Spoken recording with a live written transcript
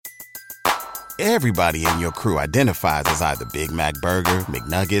Everybody in your crew identifies as either Big Mac Burger,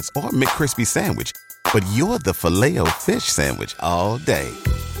 McNuggets, or McCrispy Sandwich. But you're the Filet-O-Fish Sandwich all day.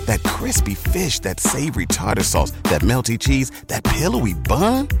 That crispy fish, that savory tartar sauce, that melty cheese, that pillowy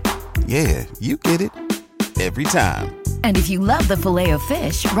bun. Yeah, you get it. Every time. And if you love the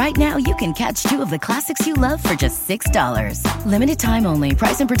Filet-O-Fish, right now you can catch two of the classics you love for just $6. Limited time only.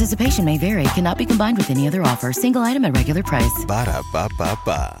 Price and participation may vary. Cannot be combined with any other offer. Single item at regular price.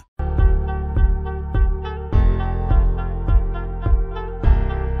 Ba-da-ba-ba-ba.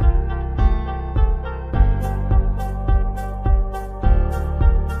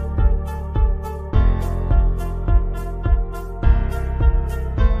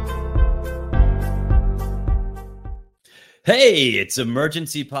 Hey, it's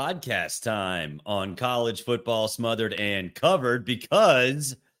emergency podcast time on College Football Smothered and Covered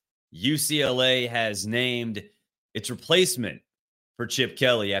because UCLA has named its replacement for Chip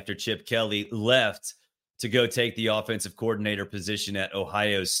Kelly after Chip Kelly left to go take the offensive coordinator position at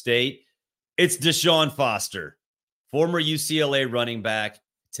Ohio State. It's DeShaun Foster, former UCLA running back,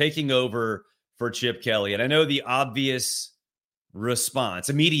 taking over for Chip Kelly. And I know the obvious response,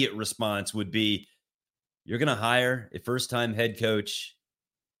 immediate response would be, you're going to hire a first-time head coach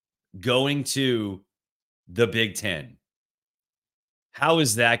going to the Big Ten. How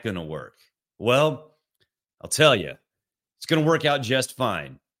is that going to work? Well, I'll tell you, it's going to work out just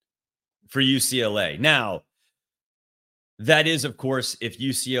fine for UCLA. Now, that is, of course, if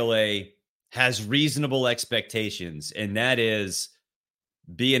UCLA has reasonable expectations, and that is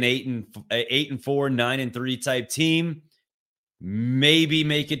be an 8-4, 9-3 type team. Maybe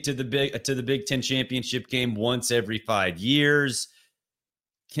make it to the Big Ten championship game once every 5 years.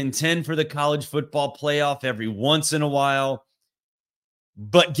 Contend for the college football playoff every once in a while,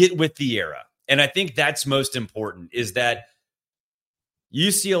 but get with the era. And I think that's most important, is that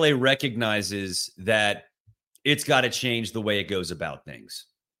UCLA recognizes that it's got to change the way it goes about things.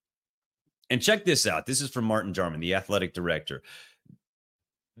 And check this out. This is from Martin Jarman, the athletic director.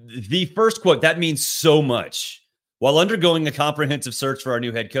 The first quote, that means so much. While undergoing a comprehensive search for our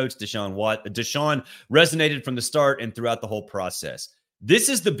new head coach, DeShaun resonated from the start and throughout the whole process. This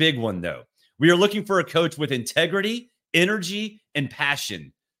is the big one, though. We are looking for a coach with integrity, energy, and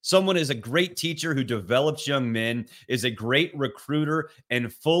passion. Someone is a great teacher who develops young men, is a great recruiter,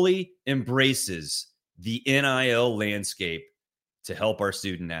 and fully embraces the NIL landscape to help our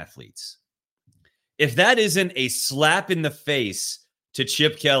student athletes. If that isn't a slap in the face to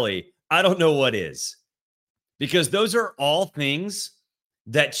Chip Kelly, I don't know what is. Because those are all things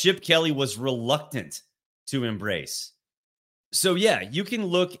that Chip Kelly was reluctant to embrace. So, yeah, you can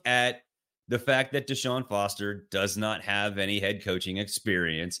look at the fact that DeShaun Foster does not have any head coaching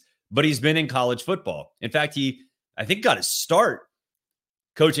experience, but he's been in college football. In fact, he, I think, got his start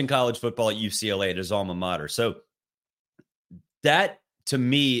coaching college football at UCLA at his alma mater. So that, to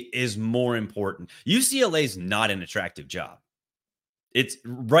me, is more important. UCLA is not an attractive job. It's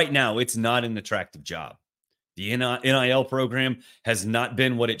right now, it's not an attractive job. The NIL program has not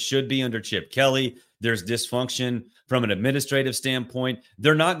been what it should be under Chip Kelly. There's dysfunction from an administrative standpoint.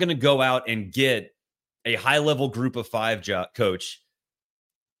 They're not going to go out and get a high-level group of five coach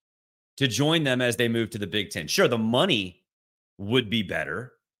to join them as they move to the Big Ten. Sure, the money would be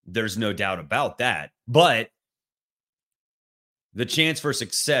better. There's no doubt about that. But the chance for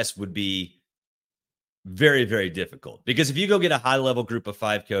success would be very, very difficult. Because if you go get a high-level group of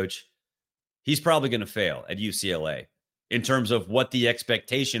five coach, he's probably going to fail at UCLA in terms of what the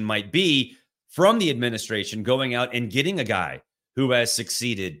expectation might be from the administration going out and getting a guy who has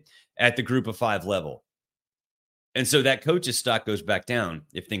succeeded at the group of five level. And so that coach's stock goes back down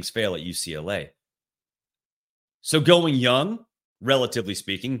if things fail at UCLA. So going young, relatively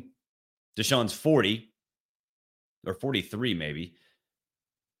speaking, DeShaun's 40 or 43 maybe.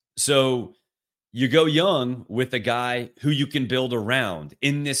 So you go young with a guy who you can build around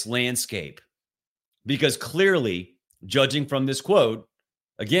in this landscape. Because clearly, judging from this quote,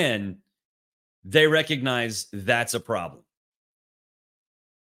 again, they recognize that's a problem.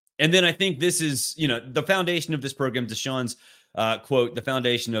 And then I think this is, the foundation of this program, DeShaun's quote, the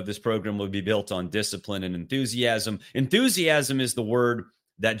foundation of this program will be built on discipline and enthusiasm. Enthusiasm is the word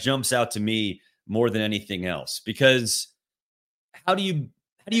that jumps out to me more than anything else, because how do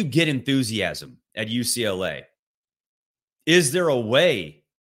you get enthusiasm at UCLA? Is there a way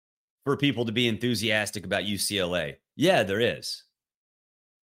for people to be enthusiastic about UCLA? Yeah, there is.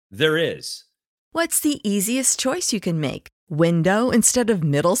 There is. What's the easiest choice you can make? Window instead of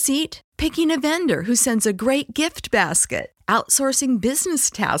middle seat? Picking a vendor who sends a great gift basket? Outsourcing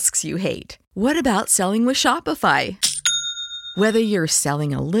business tasks you hate? What about selling with Shopify? Whether you're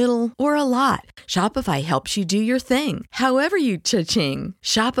selling a little or a lot, Shopify helps you do your thing, however you cha-ching.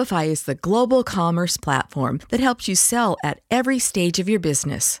 Shopify is the global commerce platform that helps you sell at every stage of your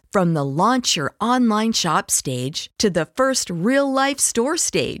business. From the launch your online shop stage to the first real-life store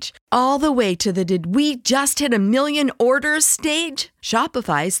stage, all the way to the did we just hit a million orders stage.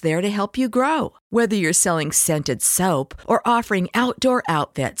 Shopify's there to help you grow. Whether you're selling scented soap or offering outdoor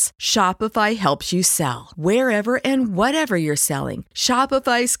outfits, Shopify helps you sell. Wherever and whatever you're selling,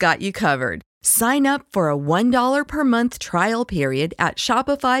 Shopify's got you covered. Sign up for a $1 per month trial period at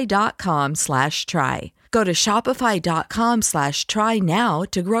shopify.com/try. Go to shopify.com/try now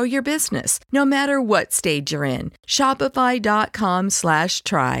to grow your business, no matter what stage you're in.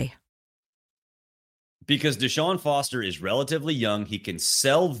 Shopify.com/try. Because DeShaun Foster is relatively young, he can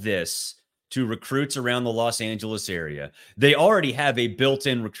sell this to recruits around the Los Angeles area. They already have a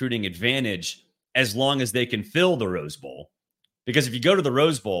built-in recruiting advantage as long as they can fill the Rose Bowl. Because if you go to the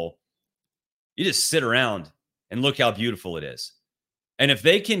Rose Bowl, you just sit around and look how beautiful it is. And if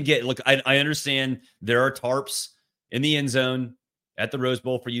they can get, look, I understand there are tarps in the end zone at the Rose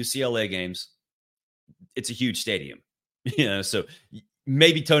Bowl for UCLA games. It's a huge stadium, so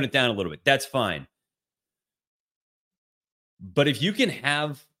maybe tone it down a little bit. That's fine. But if you can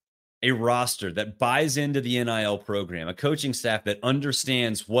have a roster that buys into the NIL program, a coaching staff that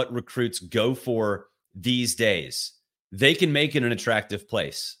understands what recruits go for these days, they can make it an attractive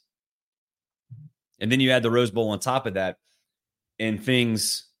place. And then you add the Rose Bowl on top of that, and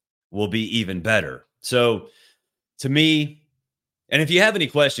things will be even better. So to me, and if you have any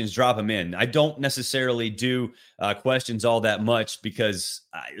questions, drop them in. I don't necessarily do questions all that much because,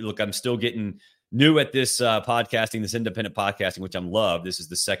 I'm still getting new at this podcasting, this independent podcasting, which I'm love. This is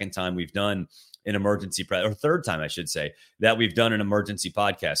the second time we've done an emergency, or third time, I should say, that we've done an emergency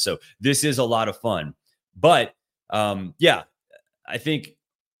podcast. So this is a lot of fun. But I think,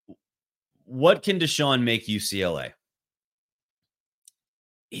 what can DeShaun make UCLA?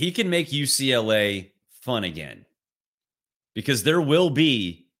 He can make UCLA fun again, because there will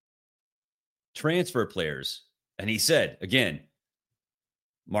be transfer players. And he said, again,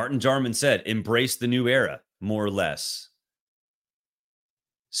 Martin Jarman said, embrace the new era, more or less.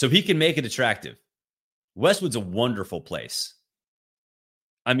 So he can make it attractive. Westwood's a wonderful place.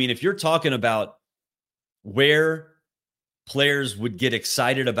 I mean, if you're talking about where players would get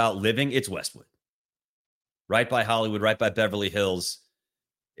excited about living, it's Westwood. Right by Hollywood, right by Beverly Hills.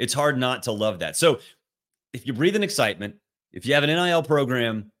 It's hard not to love that. So if you breathe in excitement, if you have an NIL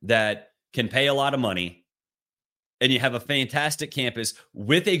program that can pay a lot of money, and you have a fantastic campus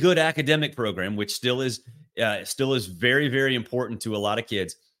with a good academic program, which still is very, very important to a lot of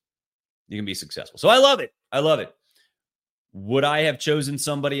kids, you can be successful. So I love it. I love it. Would I have chosen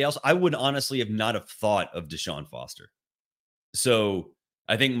somebody else? I would honestly have not have thought of DeShaun Foster. So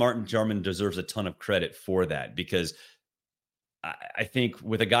I think Martin Jarman deserves a ton of credit for that, because I think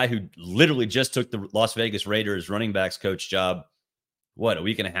with a guy who literally just took the Las Vegas Raiders running backs coach job, a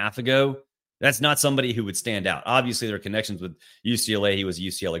week and a half ago, that's not somebody who would stand out. Obviously, there are connections with UCLA. He was a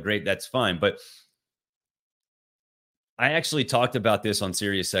UCLA great. That's fine. But I actually talked about this on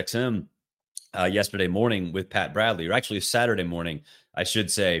SiriusXM yesterday morning with Pat Bradley, or actually Saturday morning, I should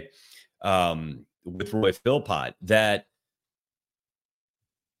say, with Roy Philpott, that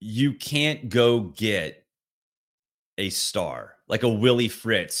you can't go get a star like a Willie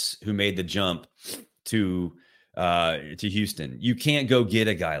Fritz who made the jump to Houston. You can't go get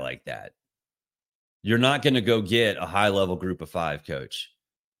a guy like that. You're not going to go get a high-level group of five coach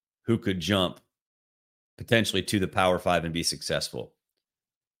who could jump potentially to the Power Five and be successful.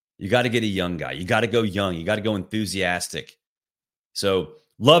 You got to get a young guy. You got to go young. You got to go enthusiastic. So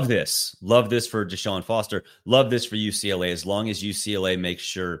love this. Love this for DeShaun Foster. Love this for UCLA, as long as UCLA makes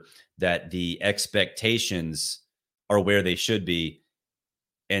sure that the expectations are where they should be,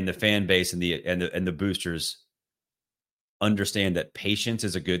 and the fan base and the boosters understand that patience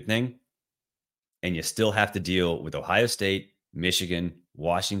is a good thing. And you still have to deal with Ohio State, Michigan,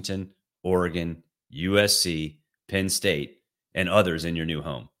 Washington, Oregon, USC, Penn State, and others in your new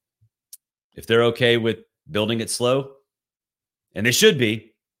home. If they're okay with building it slow, and they should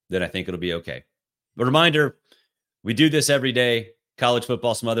be, then I think it'll be okay. But reminder, we do this every day. College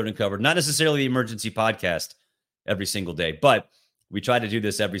football smothered and covered. Not necessarily the emergency podcast every single day, but we try to do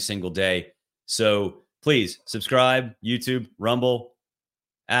this every single day. So please subscribe, YouTube, Rumble,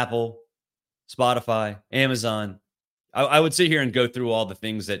 Apple, Spotify, Amazon. I would sit here and go through all the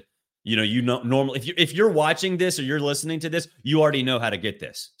things that normally. If you're watching this or you're listening to this, you already know how to get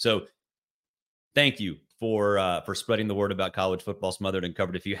this. So thank you for spreading the word about college football smothered and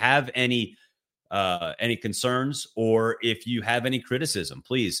covered. If you have any any concerns, or if you have any criticism,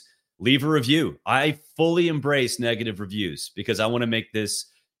 please leave a review. I fully embrace negative reviews because I want to make this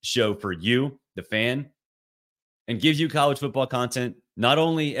show for you, the fan, and give you college football content not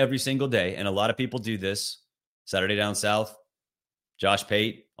only every single day, and a lot of people do this, Saturday Down South, Josh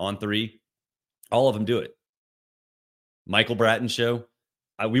Pate, On 3, all of them do it. Michael Bratton show,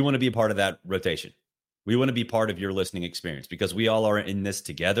 we want to be a part of that rotation. We want to be part of your listening experience because we all are in this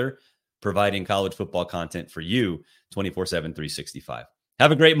together, providing college football content for you 24/7, 365.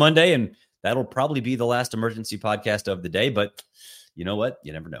 Have a great Monday, and that'll probably be the last emergency podcast of the day, but you know what?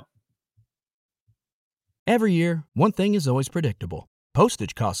 You never know. Every year, one thing is always predictable.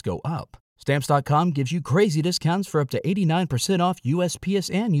 Postage costs go up. Stamps.com gives you crazy discounts for up to 89% off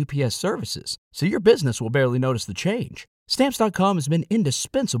USPS and UPS services, so your business will barely notice the change. Stamps.com has been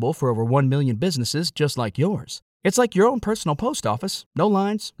indispensable for over 1 million businesses just like yours. It's like your own personal post office. No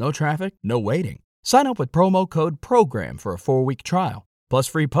lines, no traffic, no waiting. Sign up with promo code PROGRAM for a 4-week trial, plus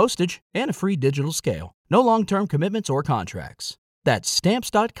free postage and a free digital scale. No long-term commitments or contracts. That's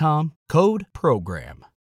Stamps.com, code PROGRAM.